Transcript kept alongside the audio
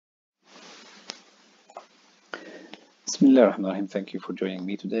Bismillahirrahmanirrahim. Thank you for joining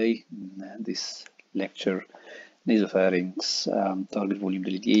me today in this lecture, Nasopharynx target volume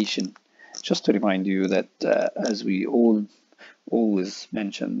delineation. Just to remind you that as we always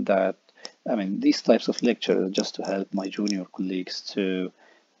mention that, these types of lectures are just to help my junior colleagues to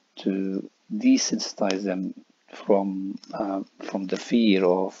desensitize them from the fear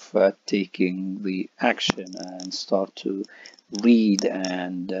of taking the action and start to read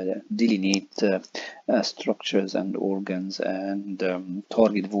and delineate structures and organs and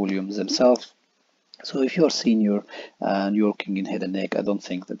target volumes themselves. So if you're senior and you're working in head and neck, I don't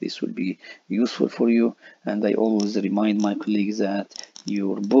think that this will be useful for you. And I always remind my colleagues that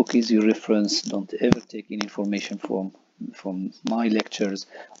your book is your reference. Don't ever take any information from my lectures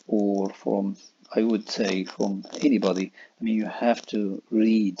or from, I would say, from anybody. You have to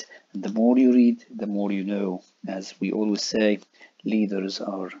read, and the more you read, the more you know. As we always say, leaders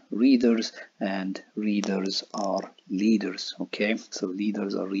are readers and readers are leaders. Okay, so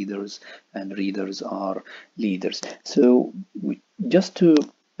leaders are readers and readers are leaders. So just to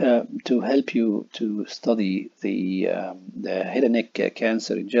help you to study the head and neck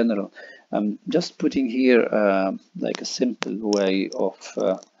cancer in general, I'm just putting here like a simple way of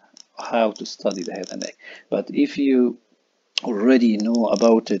how to study the head and neck. But if you already know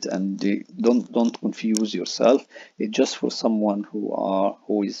about it and don't confuse yourself, it's just for someone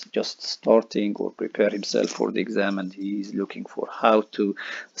who is just starting or prepare himself for the exam and he is looking for how to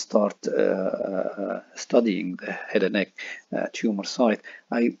start studying the head and neck tumor site.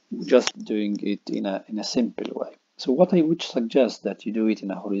 I just doing it in a simple way. So what I would suggest that you do it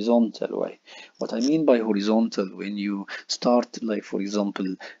in a horizontal way. What I mean by horizontal, when you start, like for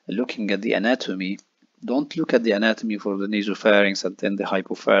example, looking at the anatomy, don't look at the anatomy for the nasopharynx and then the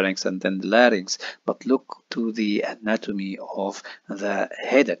hypopharynx and then the larynx, but look to the anatomy of the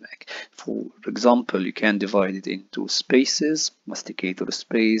head and neck. For example, you can divide it into spaces, masticator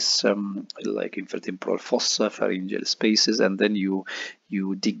space, like infratemporal fossa, pharyngeal spaces, and then you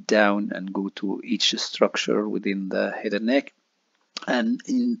dig down and go to each structure within the head and neck. And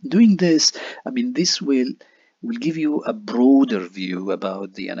in doing this, this will give you a broader view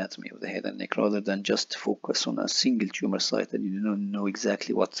about the anatomy of the head and neck rather than just focus on a single tumor site and you don't know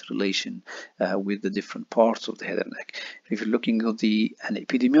exactly what's the relation with the different parts of the head and neck. If you're looking at the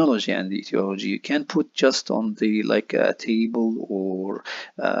epidemiology and the etiology, you can put just on the like a table or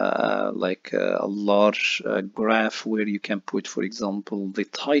like a large graph where you can put, for example, the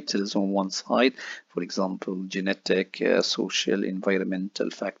titles on one side. For example, genetic, social, environmental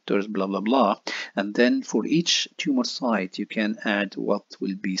factors, blah, blah, blah. And then for each tumor site, you can add what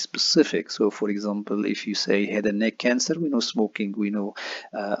will be specific. So, for example, if you say head and neck cancer, we know smoking, we know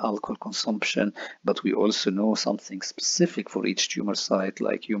alcohol consumption, but we also know something specific for each tumor site,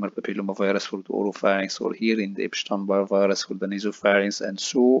 like human papillomavirus for the oropharynx, or here in the Epstein-Barr virus for the nasopharynx, and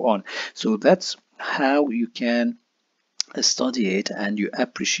so on. So that's how you can study it and you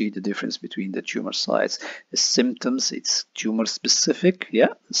appreciate the difference between the tumor sites. The symptoms, it's tumor specific,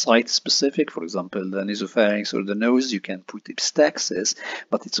 site specific. For example, the nasopharynx or the nose, you can put epistaxis,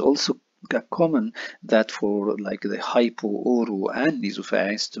 but it's also common that for like the hypo, oro, and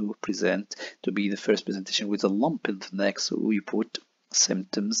nasopharynx to be the first presentation with a lump in the neck, so you put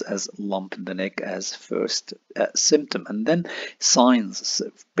symptoms as lump in the neck as first symptom. And then signs,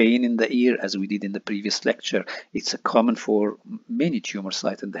 pain in the ear, as we did in the previous lecture, it's a common for many tumor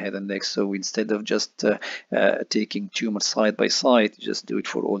sites in the head and neck. So instead of just taking tumor side by side, just do it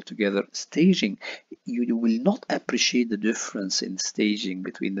for all together. Staging, you will not appreciate the difference in staging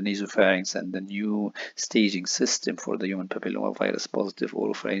between the nasopharynx and the new staging system for the human papillomavirus positive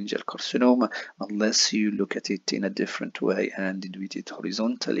oropharyngeal carcinoma unless you look at it in a different way and do it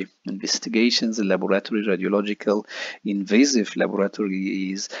horizontally. Investigations, laboratory, radiological, invasive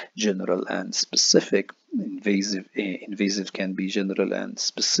laboratory is general and specific. Invasive can be general and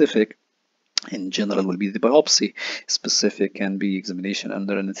specific. In general will be the biopsy. Specific can be examination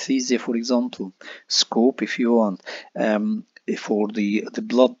under anesthesia, for example. Scope, if you want. For the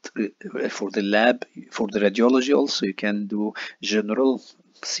blood, for the lab, for the radiology also, you can do general,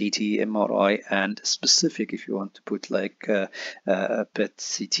 CT, MRI, and specific if you want to put like a PET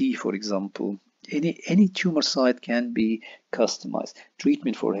CT, for example. Any tumor site can be customized.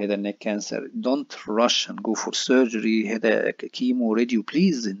 Treatment for head and neck cancer, don't rush and go for surgery, chemo, radio.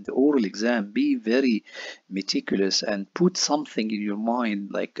 Please, in the oral exam, be very meticulous and put something in your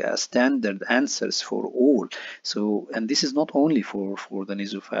mind like standard answers for all. So, and this is not only for the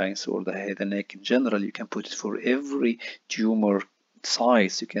nasopharynx or the head and neck in general, you can put it for every tumor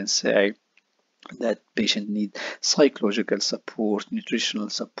size. You can say that patient need psychological support, nutritional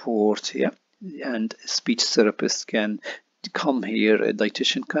support, and speech therapists can come here, a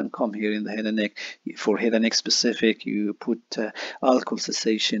dietitian can come here in the head and neck. For head and neck specific, you put alcohol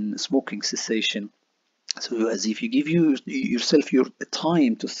cessation, smoking cessation. So as if you give yourself your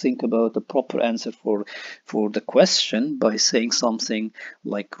time to think about the proper answer for the question by saying something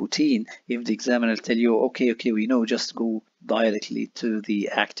like routine. If the examiner tell you, okay, we know, just go directly to the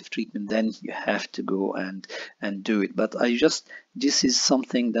active treatment, then you have to go and do it. But this is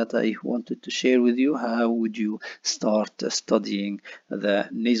something that I wanted to share with you. How would you start studying the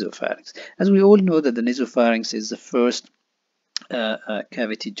nasopharynx? As we all know that the nasopharynx is the first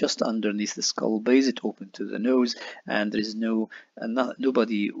cavity just underneath the skull base. It open to the nose, and there is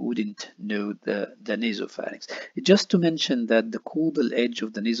nobody wouldn't know the nasopharynx. Just to mention that the caudal edge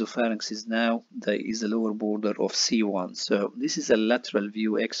of the nasopharynx is now the lower border of C1. So this is a lateral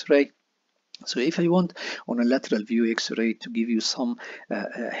view X-ray. So if I want on a lateral view X-ray to give you some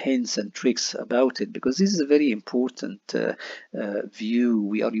hints and tricks about it, because this is a very important view,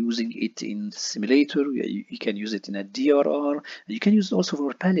 we are using it in simulator, you can use it in a DRR, you can use it also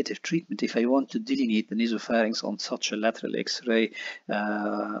for palliative treatment. If I want to delineate the nasopharynx on such a lateral X-ray,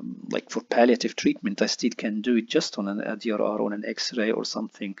 like for palliative treatment, I still can do it just on a DRR, on an X-ray or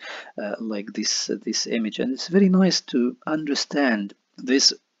something like this image. And it's very nice to understand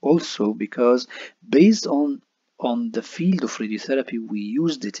this also, because based on the field of radiotherapy, we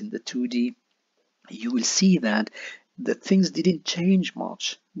used it in the 2D, you will see that the things didn't change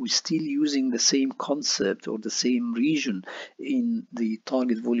much. We're still using the same concept or the same region in the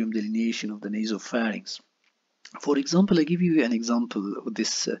target volume delineation of the nasopharynx. For example, I give you an example of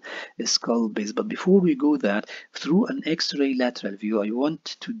this skull base, but before we go that, through an X-ray lateral view, I want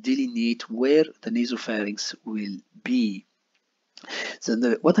to delineate where the nasopharynx will be. So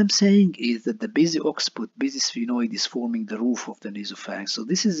what I'm saying is that the basi-occiput, basi-sphenoid, is forming the roof of the nasopharynx. So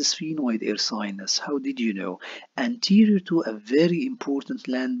this is the sphenoid air sinus. How did you know? Anterior to a very important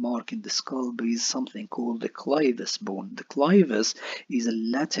landmark in the skull base, something called the clivus bone. The clivus is a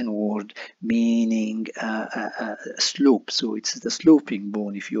Latin word meaning slope. So it's the sloping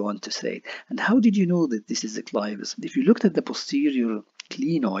bone, if you want to say it. And how did you know that this is the clivus? If you looked at the posterior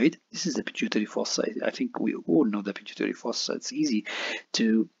clinoid, this is the pituitary fossa. I think we all know the pituitary fossa. It's easy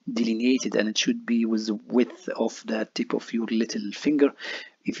to delineate it, and it should be with the width of the tip of your little finger.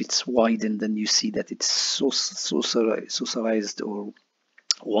 If it's widened, then you see that it's saucerized or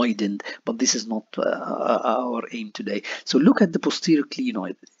widened, but this is not our aim today. So look at the posterior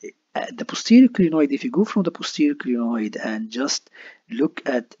clinoid. The posterior clinoid, if you go from the posterior clinoid and just look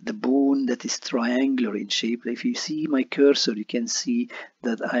at the bone that is triangular in shape, if you see my cursor, you can see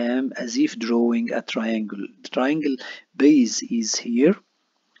that I am as if drawing a triangle. The triangle base is here.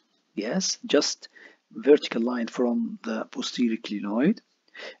 Yes, just vertical line from the posterior clinoid,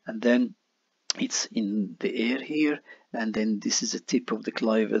 and then it's in the air here, and then this is the tip of the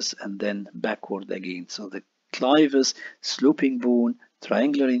clivus, and then backward again. So the clivus, sloping bone,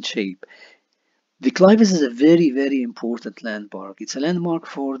 triangular in shape. The clivus is a very, very important landmark. It's a landmark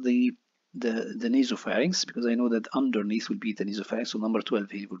for the nasopharynx, because I know that underneath will be the nasopharynx. So number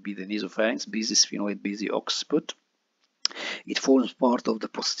 12 here would be the nasopharynx, basi-sphenoid, basi-occiput. It forms part of the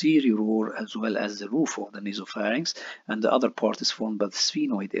posterior wall as well as the roof of the nasopharynx, and the other part is formed by the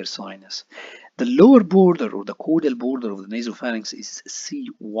sphenoid air sinus. The lower border or the caudal border of the nasopharynx is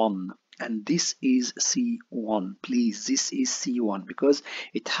C1, and this is C1. Please, this is C1, because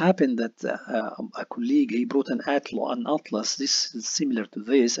it happened that a colleague, he brought an atlas. This is similar to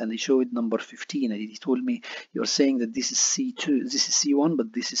this, and he showed number 15, and he told me, you're saying that this is C2, this is C1,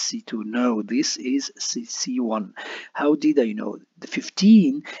 but this is C2. No, this is C1. How did I know? The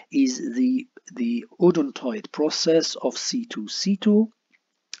 15 is the odontoid process of C2. C2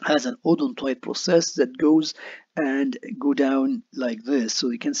 has an odontoid process that goes and go down like this.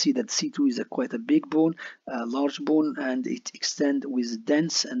 So you can see that C2 is quite a big bone, a large bone, and it extends with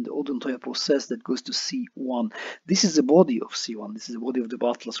dense and odontoid process that goes to C1. This is the body of C1. This is the body of the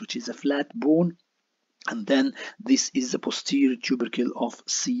atlas, which is a flat bone. And then this is the posterior tubercle of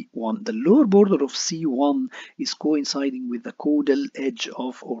C1. The lower border of C1 is coinciding with the caudal edge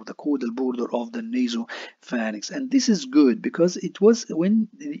of, or the caudal border of the nasopharynx. And this is good, because it was, when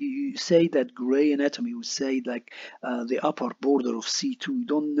you say that gray anatomy, you say like the upper border of C2, you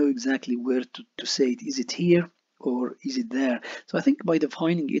don't know exactly where to say it. Is it here or is it there? So I think by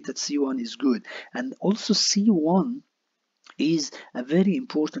defining it at C1 is good. And also C1 is a very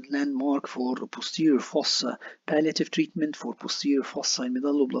important landmark for posterior fossa palliative treatment for posterior fossa in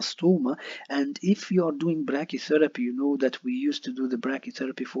medulloblastoma. And if you are doing brachytherapy, you know that we used to do the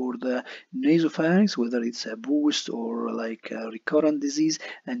brachytherapy for the nasopharynx, whether it's a boost or like a recurrent disease,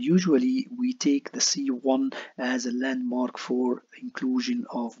 and usually we take the C1 as a landmark for inclusion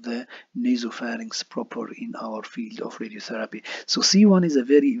of the nasopharynx proper in our field of radiotherapy. So C1 is a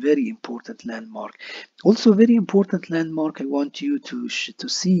very, very important landmark. Also, very important landmark I want you to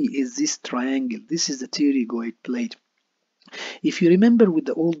see is this triangle. This is the pterygoid plate. If you remember with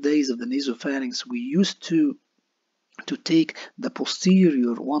the old days of the nasopharynx, we used to take the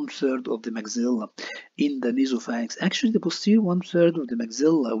posterior 1/3 of the maxilla in the nasopharynx. Actually, the posterior 1/3 of the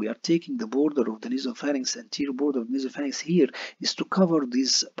maxilla, we are taking the border of the nasopharynx, anterior border of the nasopharynx here, is to cover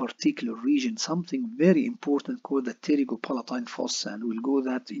this particular region, something very important called the pterygopalatine fossa, and we'll go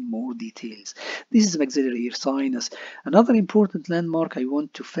that in more details. This is the maxillary ear sinus. Another important landmark I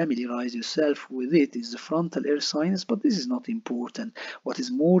want to familiarize yourself with it is the frontal ear sinus, but this is not important. What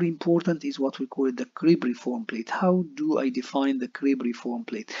is more important is what we call the cribriform plate. How do I define the cribriform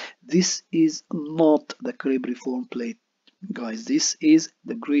plate? This is not the cribriform plate, guys. This is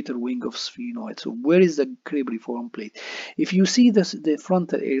the greater wing of sphenoid. So where is the cribriform plate? If you see the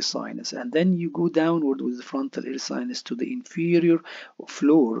frontal ear sinus and then you go downward with the frontal ear sinus to the inferior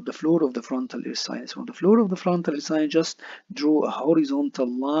floor, the floor of the frontal ear sinus. From the floor of the frontal ear sinus, just draw a horizontal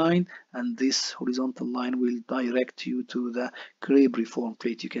line, and this horizontal line will direct you to the cribriform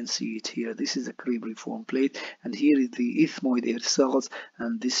plate. You can see it here. This is the cribriform plate, and here is the ethmoid ear cells,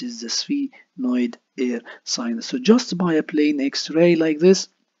 and this is the sphenoid ear sinus. So just by a plain X-ray like this,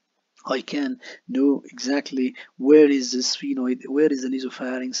 I can know exactly where is the sphenoid, where is the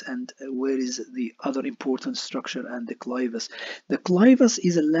nasopharynx, and where is the other important structure, and the clivus. The clivus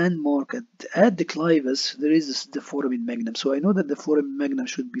is a landmark. At the clivus, there is the foramen magnum. So I know that the foramen magnum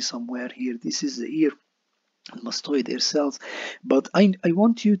should be somewhere here. This is the ear mastoid ear cells, but I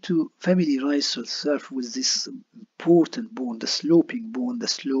want you to familiarize yourself with this important bone, the sloping bone, the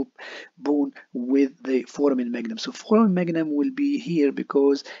slope bone with the foramen magnum. So foramen magnum will be here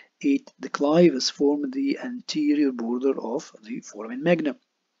because the clivus form the anterior border of the foramen magnum.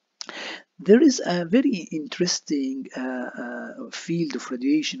 There is a very interesting field of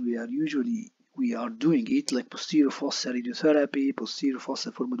radiation we are doing it, like posterior fossa radiotherapy, posterior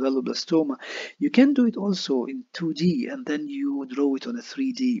fossa for medulloblastoma. You can do it also in 2D and then you draw it on a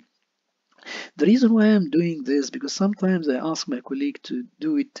 3D. The reason why I'm doing this, because sometimes I ask my colleague to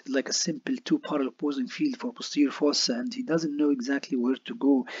do it like a simple 2 parallel opposing field for posterior fossa and he doesn't know exactly where to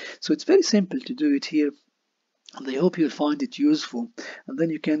go. So it's very simple to do it here. And I hope you'll find it useful, and then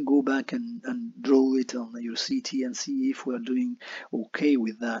you can go back and draw it on your CT and see if we're doing okay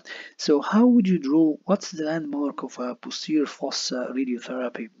with that. So how would you draw, what's the landmark of a posterior fossa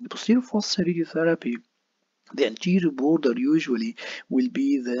radiotherapy? The posterior fossa radiotherapy, the anterior border usually will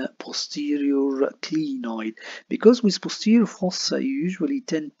be the posterior clinoid, because with posterior fossa you usually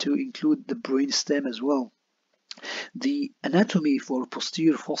tend to include the brainstem as well. The anatomy for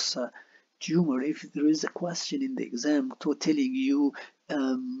posterior fossa tumor, if there is a question in the exam telling you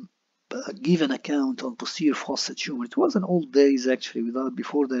give an account on posterior fossa tumor, it was an old days actually,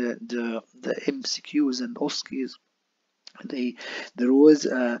 before the MCQs and OSCEs. There was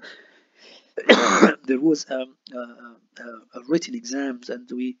a written exams, and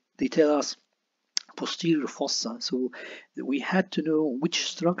they tell us posterior fossa, so we had to know which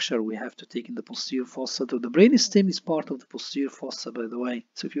structure we have to take in the posterior fossa. So the brainstem is part of the posterior fossa, by the way.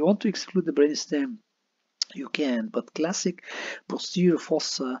 So if you want to exclude the brainstem, you can, but classic posterior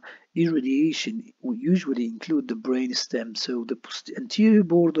fossa irradiation will usually include the brainstem. So the anterior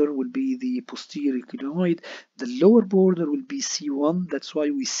border will be the posterior clinoid, the lower border will be C1, that's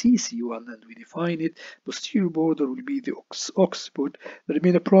why we see C1 and we define it. Posterior border will be the occiput. There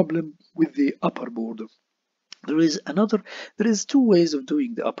remain a problem with the upper border. There is 2 ways of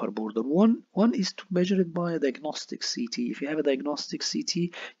doing the upper border. One is to measure it by a diagnostic CT. If you have a diagnostic CT,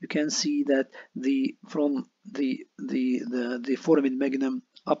 you can see that from the foramen magnum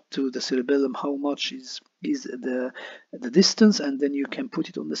up to the cerebellum, how much is the distance, and then you can put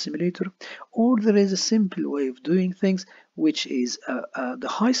it on the simulator. Or there is a simple way of doing things, which is the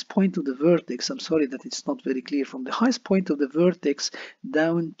highest point of the vertex. I'm sorry that it's not very clear. From the highest point of the vertex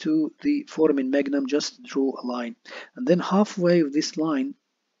down to the foramen magnum, just draw a line, and then halfway of this line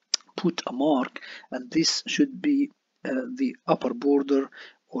put a mark, and this should be the upper border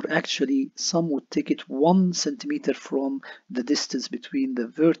or actually some would take it 1 centimeter from the distance between the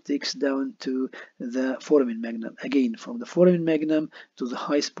vertex down to the foramen magnum. Again, from the foramen magnum to the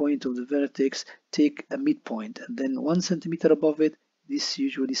highest point of the vertex, take a midpoint, and then 1 centimeter above it. This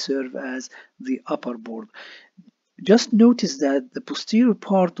usually serves as the upper border. Just notice that the posterior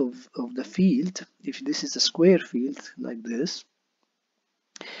part of the field, if this is a square field like this,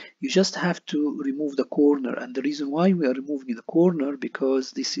 you just have to remove the corner. And the reason why we are removing the corner,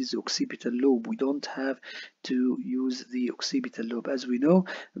 because this is the occipital lobe. We don't have to use the occipital lobe. As we know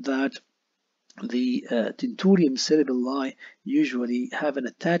that the tentorium cerebelli usually have an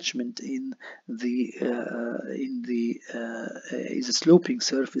attachment in the is a sloping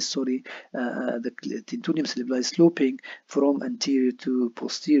surface. Sorry, the tentorium cerebelli is sloping from anterior to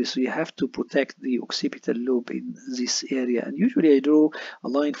posterior, so you have to protect the occipital lobe in this area. And usually I draw a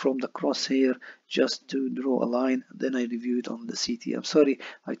line from the crosshair just to draw a line, then I review it on the CT. I'm sorry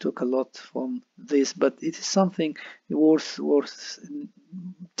I took a lot from this, but it is something worth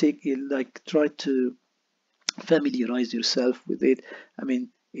try to familiarize yourself with it. I mean,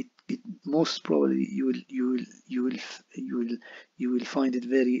 it most probably you will find it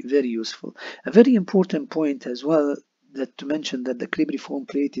very useful. A very important point as well, that to mention that the cribriform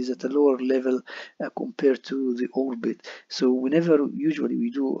plate is at a lower level compared to the orbit. So whenever usually we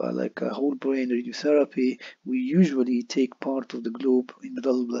do like a whole brain radiotherapy, we usually take part of the globe in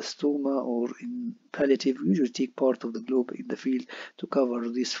medulloblastoma, or in palliative, we usually take part of the globe in the field to cover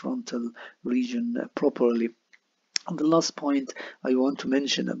this frontal region properly. And the last point I want to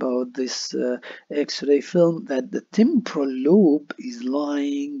mention about this X-ray film, that the temporal lobe is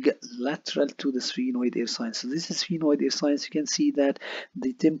lying lateral to the sphenoid air sinus. So this is sphenoid air sinus. You can see that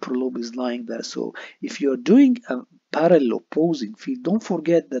the temporal lobe is lying there. So if you are doing a parallel opposing field, don't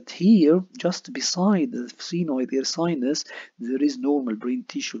forget that here, just beside the sphenoid air sinus, there is normal brain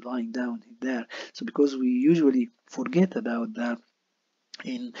tissue lying down there. So because we usually forget about that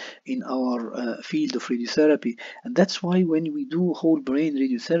in our field of radiotherapy, and that's why when we do whole brain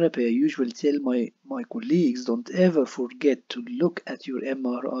radiotherapy, I usually tell my colleagues, don't ever forget to look at your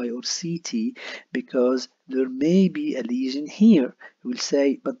MRI or CT, because there may be a lesion here. You will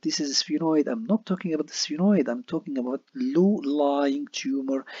say, but this is a sphenoid. I'm not talking about the sphenoid, I'm talking about low-lying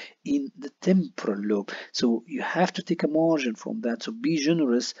tumor in the temporal lobe. So you have to take a margin from that. So be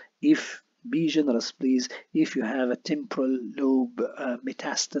generous please, if you have a temporal lobe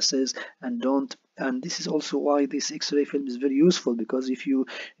metastasis, and this is also why this X-ray film is very useful, because if you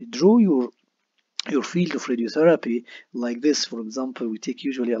draw your field of radiotherapy like this, for example, we take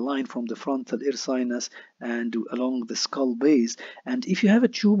usually a line from the frontal air sinus and along the skull base, and if you have a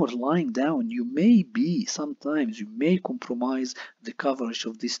tumor lying down, sometimes you may compromise the coverage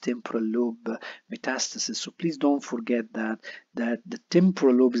of this temporal lobe metastasis. So please don't forget that the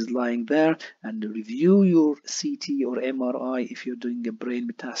temporal lobe is lying there, and review your CT or MRI if you're doing a brain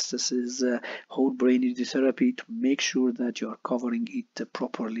metastasis whole brain radiotherapy, to make sure that you are covering it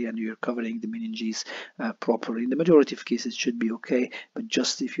properly and you're covering the meninges properly. In the majority of cases it should be okay, but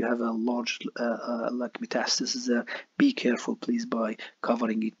just if you have a large like metastasis there, be careful please by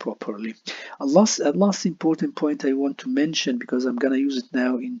covering it properly. A last important point I want to mention, because I'm gonna use it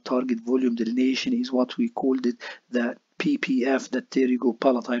now in target volume delineation, is what we called it the PPF, the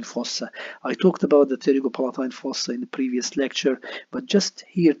pterygopalatine fossa. I talked about the pterygopalatine fossa in the previous lecture, but just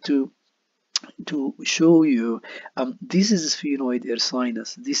here to show you, this is the sphenoid air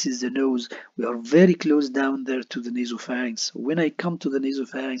sinus, this is the nose. We are very close down there to the nasopharynx. When I come to the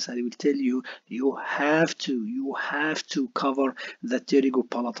nasopharynx, I will tell you, you have to cover the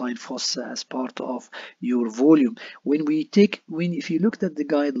pterygopalatine fossa as part of your volume. If you looked at the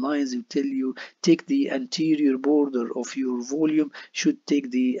guidelines, it tell you take the anterior border of your volume, should take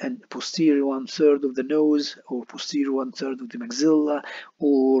the posterior 1/3 of the nose, or posterior 1/3 of the maxilla,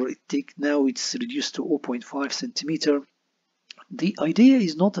 or now it's reduced to 0.5 centimeter. The idea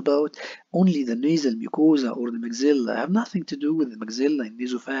is not about only the nasal mucosa or the maxilla. I have nothing to do with the maxilla and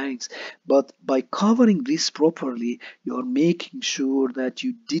nasopharynx, but by covering this properly, you are making sure that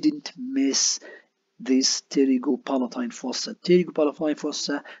you didn't miss this pterygopalatine fossa. Pterygopalatine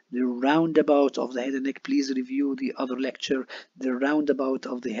fossa, the roundabout of the head and neck. Please review the other lecture, the roundabout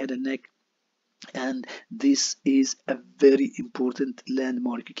of the head and neck. And this is a very important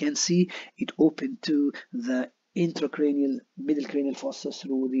landmark. You can see it open to the intracranial middle cranial fossa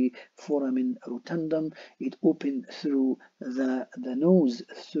through the foramen rotundum. It opened through the nose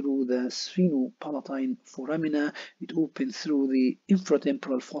through the sphenopalatine foramina. It opened through the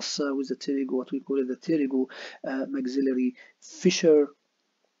infratemporal fossa with the pterygo, what we call it the pterygo maxillary fissure.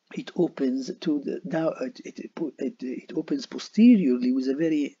 it opens to the now it opens posteriorly with a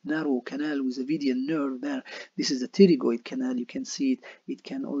very narrow canal with a median nerve there. This is the pterygoid canal. You can see it. It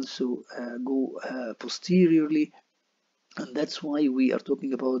can also go posteriorly, and that's why we are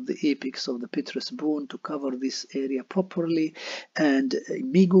talking about the apex of the petrous bone to cover this area properly, and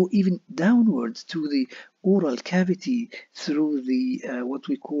may go even downwards to the oral cavity through the what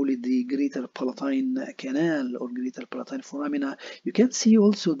we call it the greater palatine canal or greater palatine foramina. You can see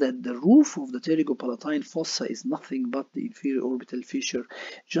also that the roof of the pterygopalatine fossa is nothing but the inferior orbital fissure.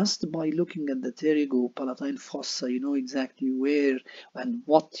 Just by looking at the pterygopalatine fossa, you know exactly where and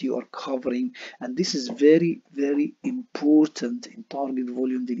what you are covering, and this is very, very important in target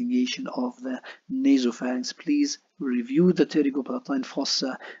volume delineation of the nasopharynx. Please review the pterygopalatine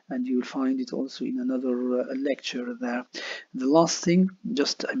fossa, and you will find it also in another lecture there. The last thing,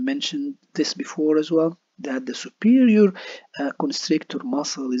 just I mentioned this before as well, that the superior constrictor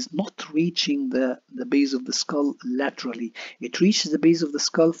muscle is not reaching the base of the skull laterally. It reaches the base of the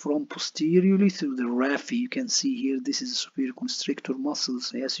skull from posteriorly through the raphe. You can see here, this is the superior constrictor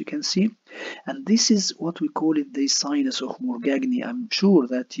muscles, as you can see. And this is what we call it the sinus of Morgagni. I'm sure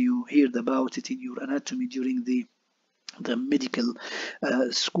that you heard about it in your anatomy during the medical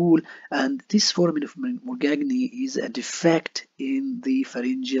school, and this foramen of Morgagni is a defect in the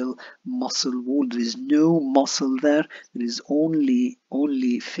pharyngeal muscle wall. There is no muscle there. There is only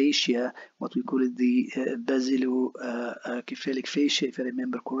fascia, what we call it the basilocephalic fascia, if I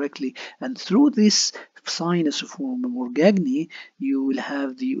remember correctly. And through this sinus of Morgagni, you will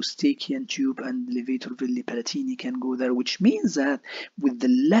have the Eustachian tube and levator villi palatini can go there, which means that with the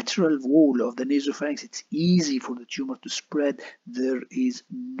lateral wall of the nasopharynx, it's easy for the tumor to spread. There is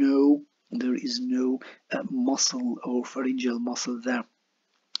no muscle or pharyngeal muscle there.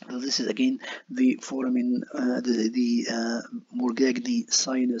 So this is again the foramen, the Morgagni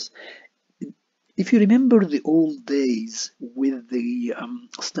sinus. If you remember the old days with the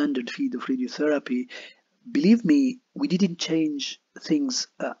standard feed of radiotherapy, believe me, we didn't change things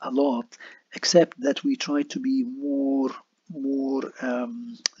a lot, except that we tried to be more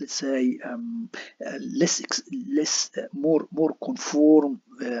let's say more conformal,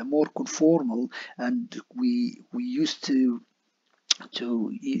 and we used to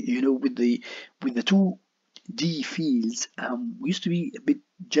you know, with the 2D fields, we used to be a bit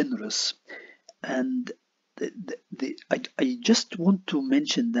generous. And I just want to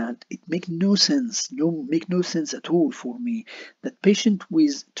mention that it make no sense at all for me that patient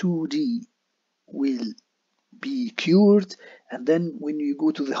with 2D will be cured, and then when you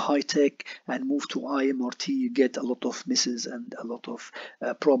go to the high tech and move to IMRT, you get a lot of misses and a lot of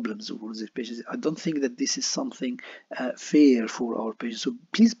problems for these patients. I don't think that this is something fair for our patients. So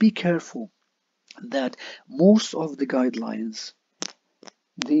please be careful that most of the guidelines,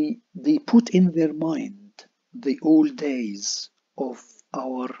 they put in their mind the old days of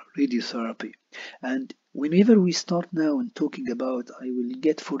our radiotherapy. And whenever we start now and talking about, I will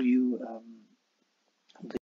get for you